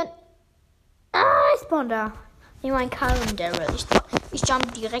gönn. Ich spawn da. Nehme einen Karl und Daryl. Ich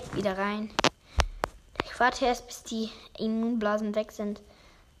jump direkt wieder rein. Ich warte erst, bis die Immunblasen weg sind.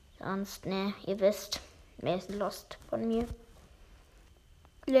 Sonst, ne, ihr wisst, wer ist lost von mir.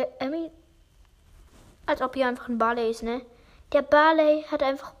 Als ob hier einfach ein Barley ist, ne? Der Barley hat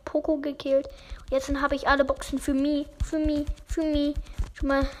einfach Poco gekillt. Jetzt habe ich alle Boxen für mich. Schon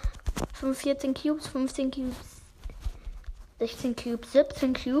mal 14 Cubes, 15 Cubes, 16 Cubes,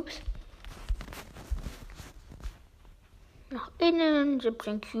 17 Cubes. Nach innen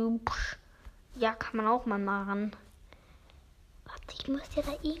 17 Cubes. Ja, kann man auch mal machen. Warte, ich muss ja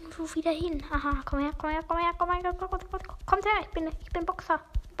da irgendwo wieder hin. Aha, komm her. Kommt her, ich bin Boxerin!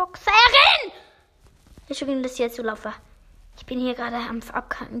 Entschuldigung, dass ich jetzt so laufe. Ich bin hier gerade am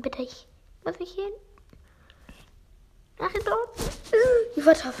Abkacken. Bitte, muss ich hin? Ach, ich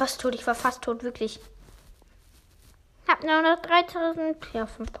war fast tot, wirklich. Ich hab nur noch 3000, ja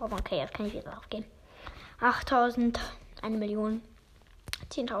 5000, okay, jetzt kann ich wieder aufgehen. 8000, 1 Million,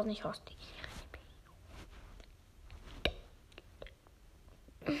 10.000 nicht raus.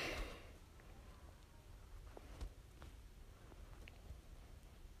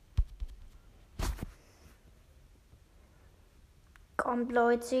 Kommt,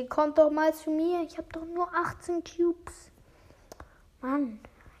 Leute, kommt doch mal zu mir. Ich habe doch nur 18 Cubes. Mann.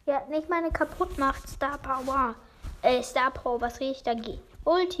 Ja, nicht meine kaputt macht. Star Power, was rede ich da?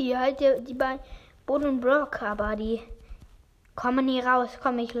 Ulti, halt die bei Bull und Brock, aber die kommen nie raus.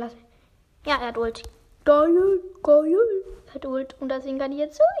 Komm, ich lasse. Ja, er hat Ult. Geil. Er hat Ult. Und deswegen kann ich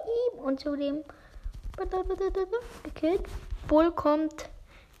jetzt zu ihm und zu dem gekillt. Bull kommt.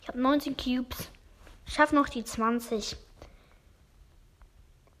 Ich habe 19 Cubes. Ich schaffe noch die 20.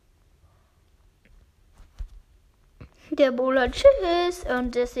 Der Bull hat Schiss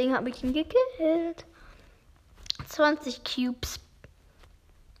und deswegen habe ich ihn gekillt. 20 Cubes.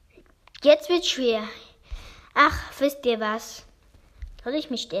 Jetzt wird schwer. Ach, wisst ihr was? Soll ich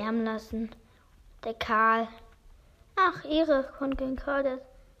mich sterben lassen? Der Karl. Ach, Ehre von gegen Karl, der ist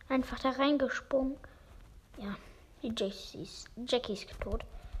einfach da reingesprungen. Ja, die Jackie ist tot.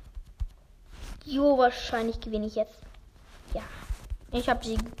 Jo, wahrscheinlich gewinne ich jetzt. Ja, ich habe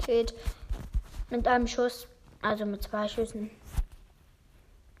sie gekillt. Mit einem Schuss. Also mit 2 Schüssen.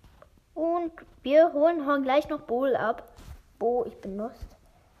 Und wir holen gleich noch Bull ab. Ich bin Lust.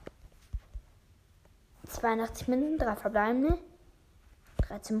 82 Münzen, 3 verbleibende.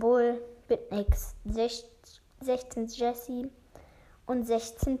 13 Bull, Bitnix, 16 Jessie und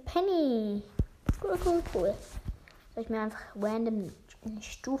 16 Penny. Cool. Soll ich mir einfach random eine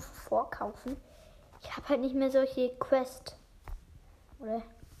Stufe vorkaufen? Ich habe halt nicht mehr solche Quests. Oder?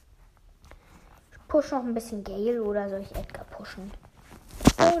 Push noch ein bisschen Gale oder soll ich Edgar pushen?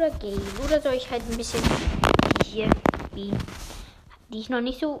 Oder Gale. Oder soll ich halt ein bisschen die ich noch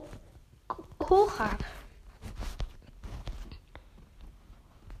nicht so hoch habe.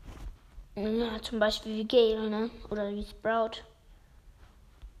 Ja, zum Beispiel wie Gale, ne? Oder wie Sprout.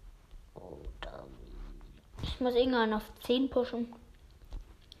 Oder ich muss irgendwann auf 10 pushen.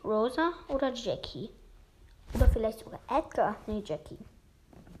 Rosa oder Jackie. Oder vielleicht sogar Edgar. Nee, Jackie.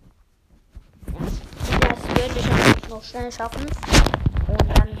 Das würde ich noch schnell schaffen. Und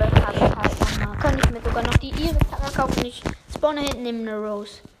dann habe ich halt nochmal. Kann ich mir sogar noch die Iris kaufen. Ich spawne hinten neben eine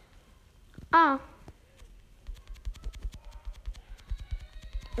Rose.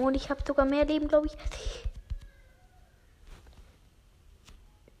 Und ich habe sogar mehr Leben, glaube ich.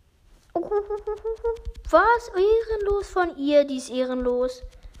 Was? Ehrenlos von ihr. Die ist ehrenlos.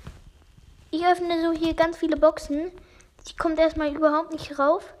 Ich öffne so hier ganz viele Boxen. Die kommt erstmal überhaupt nicht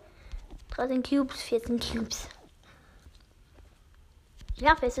rauf. 13 Cubes, 14 Cubes.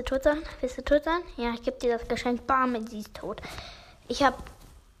 Ja, willst du tot sein? Ja, ich gebe dir das Geschenk. Bam, sie ist tot. Ich habe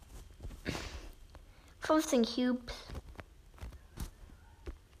 15 Cubes.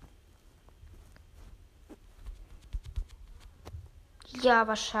 Ja,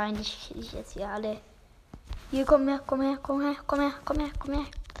 wahrscheinlich kriege ich jetzt hier alle. Hier, komm her.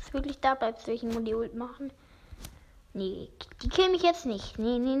 Das wirklich da bleibst, soll ich nur die Ult machen? Nee, die killen mich jetzt nicht.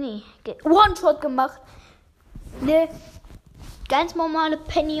 Nee. One-Shot gemacht. Ne, ganz normale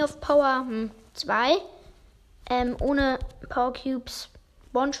Penny of Power 2. Ohne Power Cubes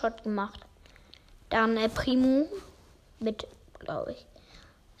One-Shot gemacht. Dann Primo mit, glaube ich.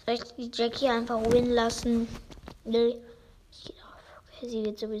 Soll ich die Jackie einfach win lassen? Nee. Sie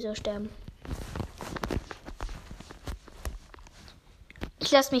wird sowieso sterben.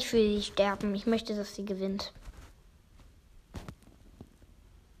 Ich lasse mich für sie sterben. Ich möchte, dass sie gewinnt.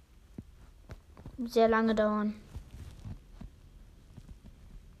 Sehr lange dauern.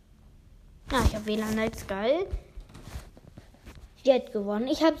 Ja, ich habe WLAN als geil. Sie hat gewonnen.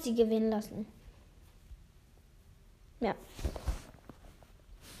 Ich habe sie gewinnen lassen. Ja.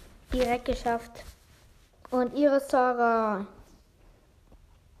 Direkt geschafft. Und Iris Tara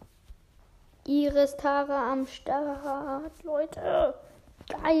am Start, Leute.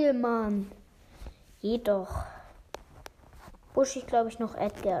 Geil, Mann. Geht doch. Push ich, glaube ich, noch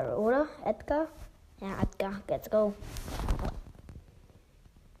Edgar, oder? Edgar? Ja, Edgar. Let's go.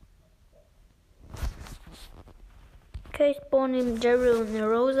 Okay, ich spawn neben Jerry und eine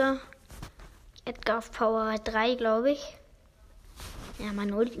Rosa. Edgar auf Power 3, glaube ich. Ja,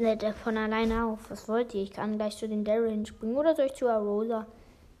 mein Ult lädt von alleine auf. Was wollt ihr? Ich kann gleich zu den Daryl springen. Oder soll ich zu Rosa?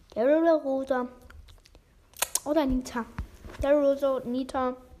 Daryl oder Rosa? Oder Nita? Daryl, Rosa und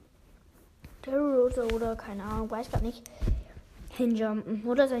Nita. Daryl, Rosa oder keine Ahnung, weiß grad nicht. Hinjumpen.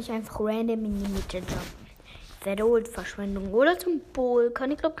 Oder soll ich einfach random in die Mitte jumpen? Wäre Ult-Verschwendung. Oder zum Bull.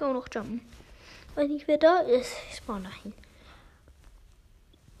 Kann ich, glaube ich, auch noch jumpen. Weiß nicht, wer da ist. Ich spawn dahin.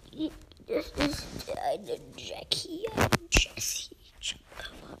 Das ist eine Jackie, eine Jessie.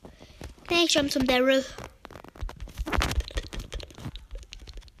 Nee, ich jump zum Daryl.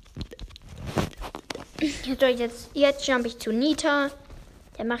 Jetzt jump ich zu Nita.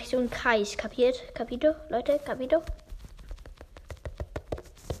 Dann mache ich so einen Kreis. Kapiert? Kapito? Leute, Kapito?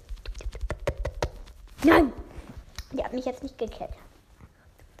 Nein! Die hat mich jetzt nicht gekillt.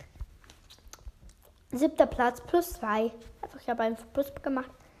 7. Platz, +2. Ich habe einen Plus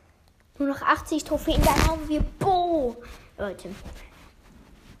gemacht. Nur noch 80 Trophäen, dann haben wir Bo. Leute.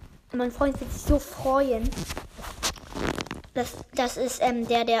 Mein Freund wird sich so freuen. Das ist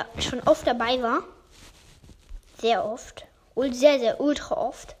der schon oft dabei war. Sehr oft. Und sehr, sehr ultra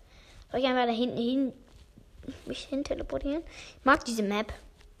oft. Soll ich einfach da hinten mich hin teleportieren? Ich mag diese Map.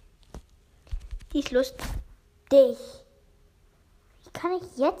 Die ist lustig. Wie kann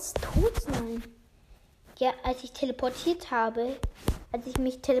ich jetzt tot sein? Ja, als ich mich teleportiert habe,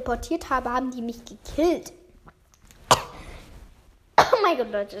 haben die mich gekillt. Oh mein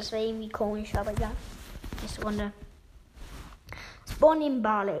Gott, Leute, das wäre irgendwie komisch, aber ja. Nächste Runde. Spawn im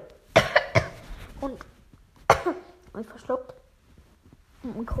Barley. Und verschluckt.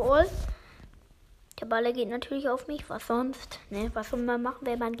 Und Call. Der Baller geht natürlich auf mich. Was sonst? Ne, was soll man machen,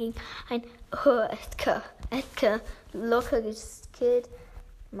 wenn man gegen ein Edgar locker gekillt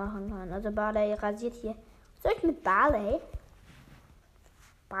machen kann? Also Barley rasiert hier. Was soll ich mit Barley?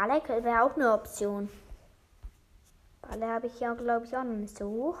 Barley wäre auch eine Option. Barley habe ich ja, glaube ich, auch noch nicht so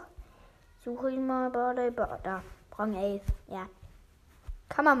hoch. Suche ich mal Barley. Da. Rang 11. Ja.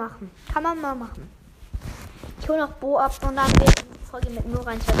 Kann man mal machen. Ich hole noch Bo ab und dann wird die Folge mit nur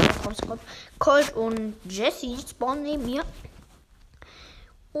rein 2 rauskommen. Colt und Jessie spawnen neben mir.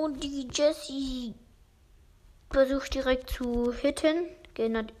 Und die Jessie versucht direkt zu hitten.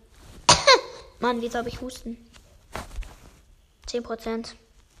 Mann, jetzt habe ich Husten. 10%.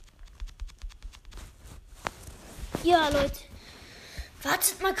 Ja, Leute.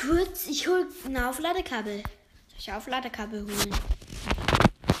 Wartet mal kurz. Ich hole ein Aufladekabel. Soll ich Aufladekabel holen?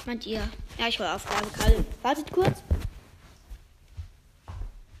 Meint ihr? Ja, ich hole Aufladekabel. Wartet kurz.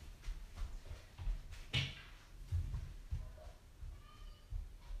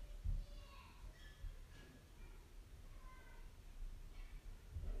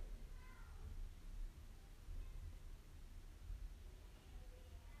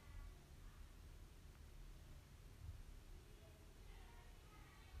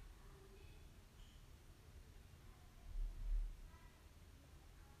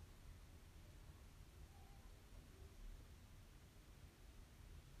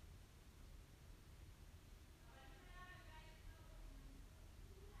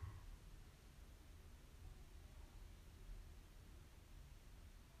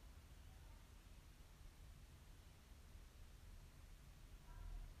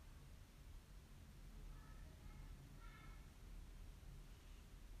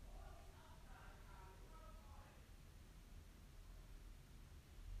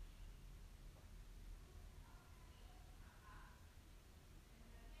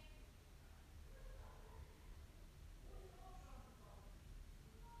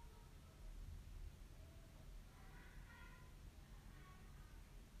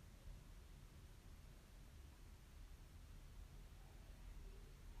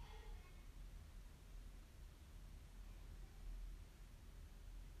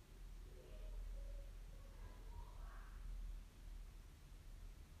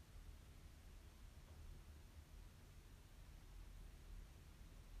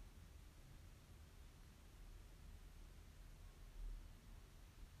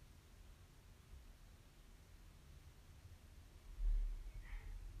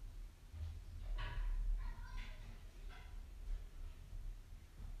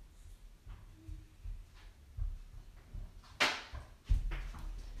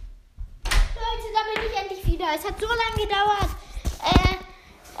 Da bin ich endlich wieder. Es hat so lange gedauert,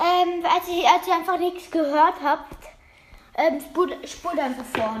 als ihr einfach nichts gehört habt. Spult einfach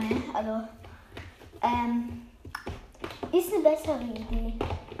vorne. Also, ist eine bessere Idee.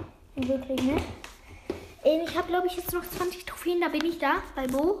 Wirklich, ne? Ich habe, glaube ich, jetzt noch 20 Trophäen. Da bin ich da, bei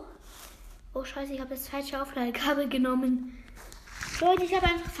Bo. Oh, scheiße, ich habe das falsche Aufladekabel genommen. Leute, ich habe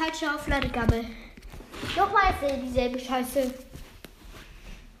einfach falsche Aufladekabel. Nochmal dieselbe Scheiße.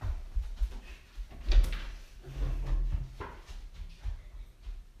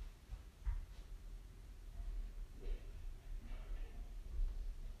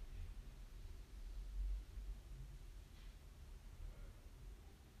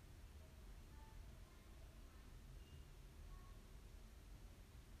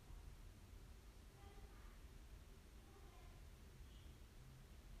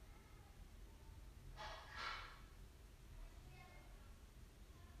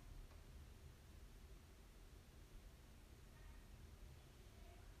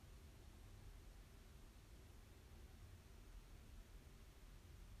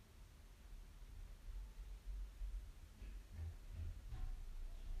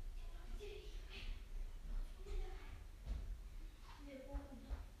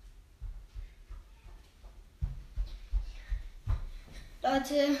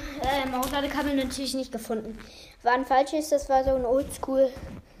 Leute, Mausladekabel natürlich nicht gefunden. War ein falsches, das war so ein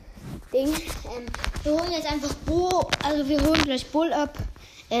Oldschool-Ding. Wir holen jetzt einfach Bo, also wir holen gleich Bull ab.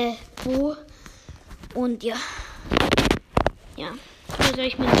 Bo. Und ja. Ja. Oder soll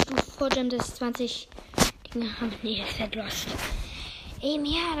ich mir eine Stufe vorstellen, dass 20 Dinge haben? Nee, das ist Lost.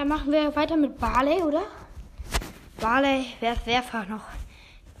 Ja, dann machen wir weiter mit Barley, oder? Barley, Werfer noch.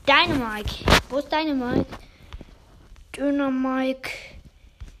 Dynamike. Wo ist Dynamike? Dynamike.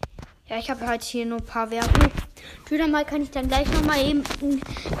 Ja, ich habe halt hier nur ein paar Werfer. Dynamike kann ich dann gleich nochmal eben,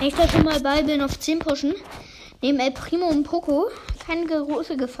 wenn ich da schon mal bei bin, auf 10 pushen. Neben El Primo und Poco. Keine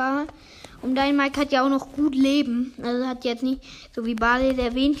große Gefahr. Und Dynamike hat ja auch noch gut Leben. Also hat jetzt nicht so wie Barley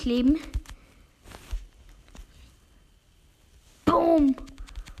sehr wenig Leben. Boom.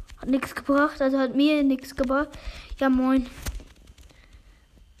 Hat nichts gebracht. Also hat mir nichts gebracht. Ja, moin.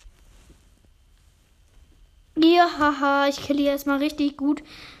 Ja, haha. Ich kill hier erstmal richtig gut.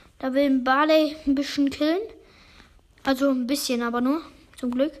 Da will ein Barley ein bisschen killen. Also ein bisschen, aber nur. Zum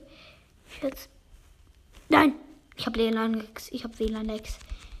Glück. Jetzt. Nein. Ich habe WLAN-Lex.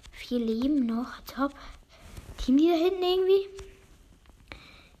 4 Leben noch. Top. Team die da hinten irgendwie?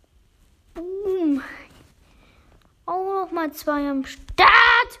 Auch noch mal 2 am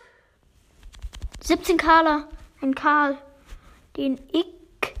Start. 17 Karler. Ein Karl. Den ich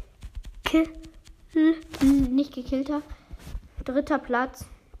nicht gekillt habe. 3. Platz.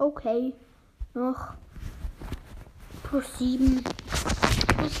 Okay. Noch. +7.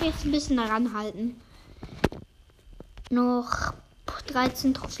 Ich muss jetzt ein bisschen daran halten. Noch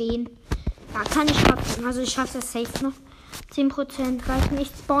 13 Trophäen. Ja, kann ich schaffen. Also ich schaffe das safe noch. 10% reicht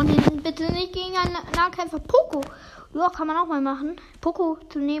nicht. Spawn hinten bitte nicht gegen einen Nahkämpfer. Poco. Ja, kann man auch mal machen. Poco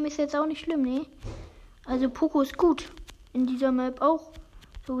zu nehmen ist jetzt auch nicht schlimm, ne? Also Poco ist gut. In dieser Map auch.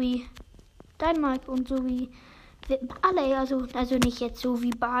 So wie Dynamike und so wie Barley. Also nicht jetzt so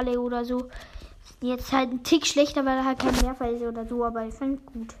wie Barley oder so. Jetzt halt ein Tick schlechter, weil er halt kein Werfer ist oder so. Aber ich finde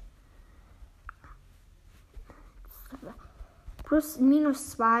gut. Plus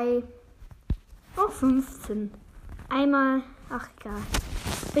 -2. Oh, 15. Einmal. Ach, egal.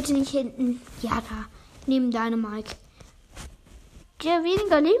 Bitte nicht hinten. Ja, da. Neben Dynamike. Der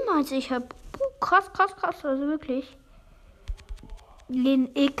weniger Leben als ich habe. Krass. Also wirklich. Den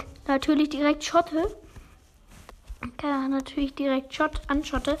ich natürlich direkt schotte. Natürlich direkt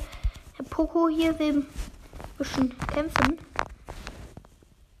anschotte. Der Poco hier will ein bisschen kämpfen.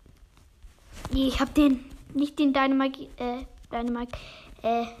 Ich habe nicht den Dynamike,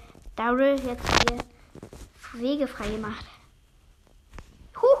 Daryl jetzt hier Wege frei gemacht.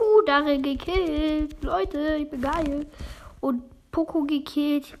 Daryl gekillt. Leute, ich bin geil. Und Poco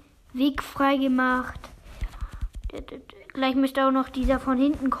gekillt. Weg frei gemacht. Gleich müsste auch noch dieser von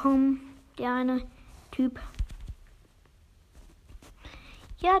hinten kommen. Der eine Typ.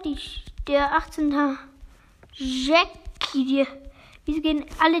 Ja, der 18. Jackie. Wieso gehen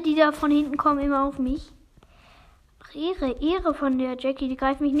alle, die da von hinten kommen, immer auf mich? Ach, Ehre von der Jackie. Die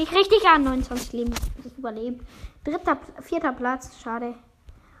greift mich nicht richtig an. 29 Leben. Das Überleben. 4. Platz. Schade.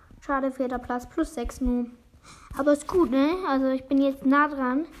 4. Platz. +6 nur. Aber ist gut, ne? Also ich bin jetzt nah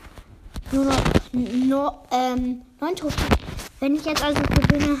dran. Nur noch 9 Trophäen. Wenn ich jetzt also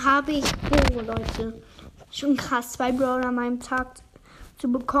gewinne, habe ich... Oh, Leute. Schon krass. 2 Brawler an meinem Tag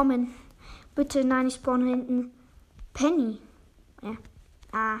zu bekommen. Bitte, nein, ich spawn hinten. Penny.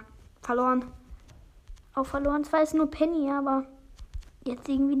 Ja. Verloren. Auch verloren. Zwar ist nur Penny, aber jetzt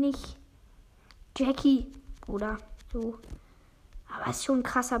irgendwie nicht Jackie oder so. Aber ist schon ein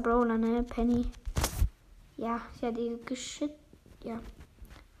krasser Brawler, ne? Penny. Ja, sie hat ihr geschickt. Ja.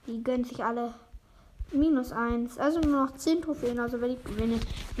 Die gönnen sich alle -1. Also nur noch 10 Trophäen. Also wenn ich gewinne,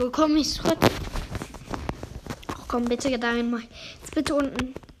 bekomme ich es trotzdem. Ach komm, bitte dahin mal. Jetzt bitte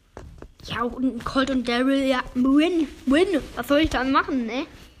unten. Ja, unten Colt und Daryl. Ja, win. Was soll ich dann machen, ne?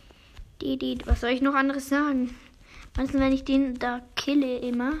 Was soll ich noch anderes sagen? Meinst du, wenn ich den da kille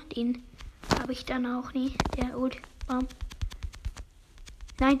immer, den habe ich dann auch nie. Der Old Baum.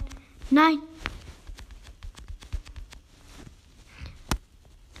 Nein.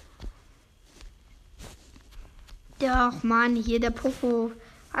 Doch, Mann, hier der Poco.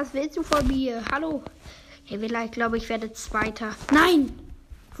 Was willst du von mir? Hallo. Hey, vielleicht glaube ich, werde 2. Nein!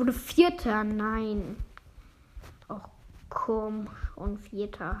 Ich wurde 4. Nein. Ach komm, schon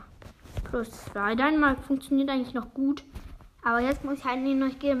 4. +2. Dynamike funktioniert eigentlich noch gut. Aber jetzt muss ich halt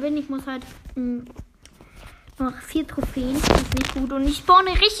noch gewinnen. Ich muss halt noch 4 Trophäen. Das ist nicht gut. Und ich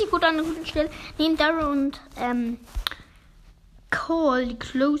spawne richtig gut an einer guten Stelle. Neben Daryl und Cole, die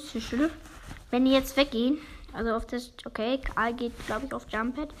Close. Wenn die jetzt weggehen. Also auf das, okay, Karl geht, glaube ich, auf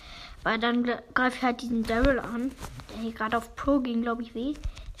Jumppad. Weil dann greife ich halt diesen Daryl an, der hier gerade auf Pro gehen, glaube ich, will.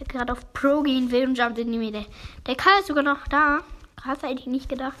 Der gerade auf Pro gehen will und jumpt in die Mitte. Der Karl ist sogar noch da. Hast du eigentlich nicht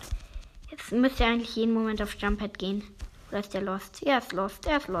gedacht. Jetzt müsste er eigentlich jeden Moment auf Jumppad gehen. Oder ist der lost? Er ist lost,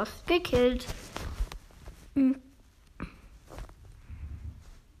 er ist lost. Gekillt.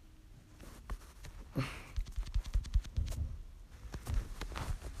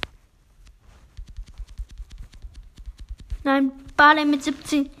 Nein, Barley mit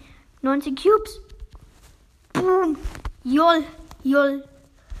 90 Cubes. Boom. Jol.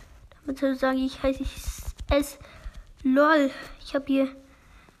 Damit soll ich sagen, ich heiße es. LOL. Ich habe hier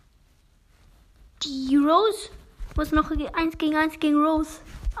die Rose. Muss noch 1 gegen 1 gegen Rose.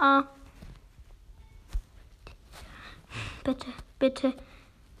 Bitte.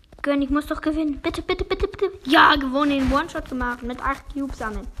 Gönn, ich muss doch gewinnen. Bitte. Ja, gewonnen. One-Shot gemacht. Mit 8 Cubes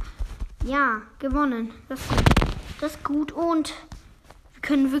sammeln. Ja, gewonnen. Das ist gut. Und wir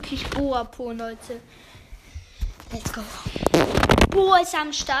können wirklich Bo abholen, Leute. Let's go. Bo ist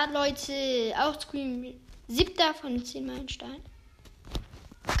am Start, Leute. Auch Scream. 7. von 10 Meilenstein.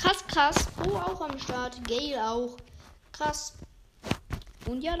 Krass. Bo auch am Start. Gale auch. Krass.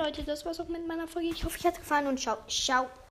 Und ja, Leute, das war's auch mit meiner Folge. Ich hoffe, euch hat's gefallen und ciao.